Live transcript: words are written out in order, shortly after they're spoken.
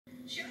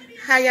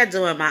How y'all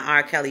doing, my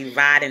R. Kelly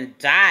ride and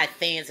die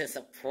fans and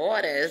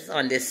supporters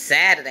on this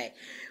Saturday?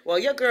 Well,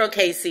 your girl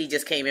KC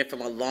just came in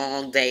from a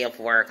long day of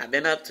work. I've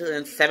been up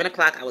to 7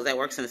 o'clock. I was at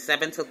work since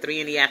 7 till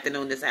 3 in the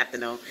afternoon this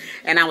afternoon.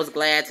 And I was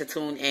glad to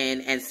tune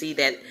in and see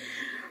that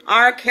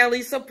R.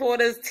 Kelly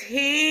supporters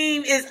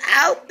team is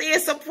out there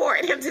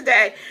supporting him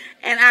today.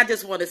 And I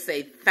just want to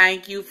say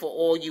thank you for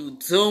all you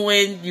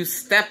doing. You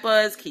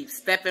Steppas, keep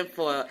stepping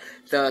for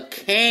the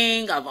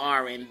king of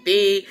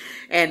R&B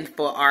and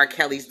for R.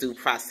 Kelly's due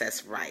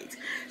process right.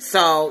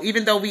 So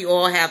even though we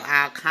all have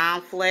our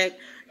conflict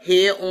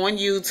here on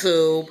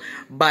YouTube,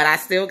 but I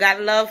still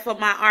got love for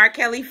my R.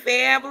 Kelly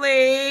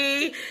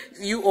family.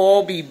 You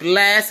all be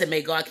blessed, and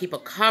may God keep a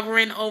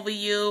covering over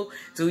you.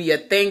 Do your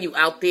thing. You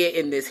out there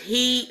in this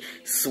heat,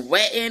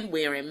 sweating,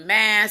 wearing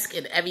masks,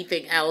 and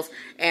everything else.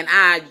 And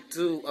I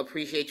do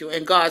appreciate you,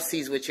 and God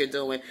sees what you're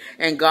doing,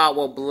 and God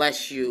will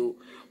bless you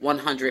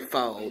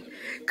 100-fold.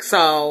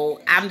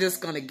 So I'm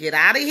just going to get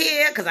out of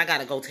here because I got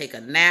to go take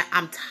a nap.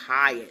 I'm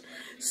tired.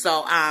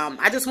 So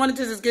I just wanted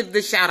to just give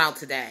this shout out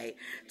today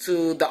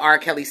to the R.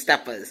 Kelly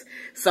Steppas.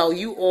 So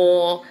you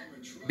all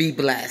be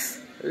blessed.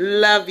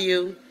 Love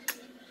you.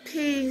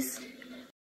 Peace.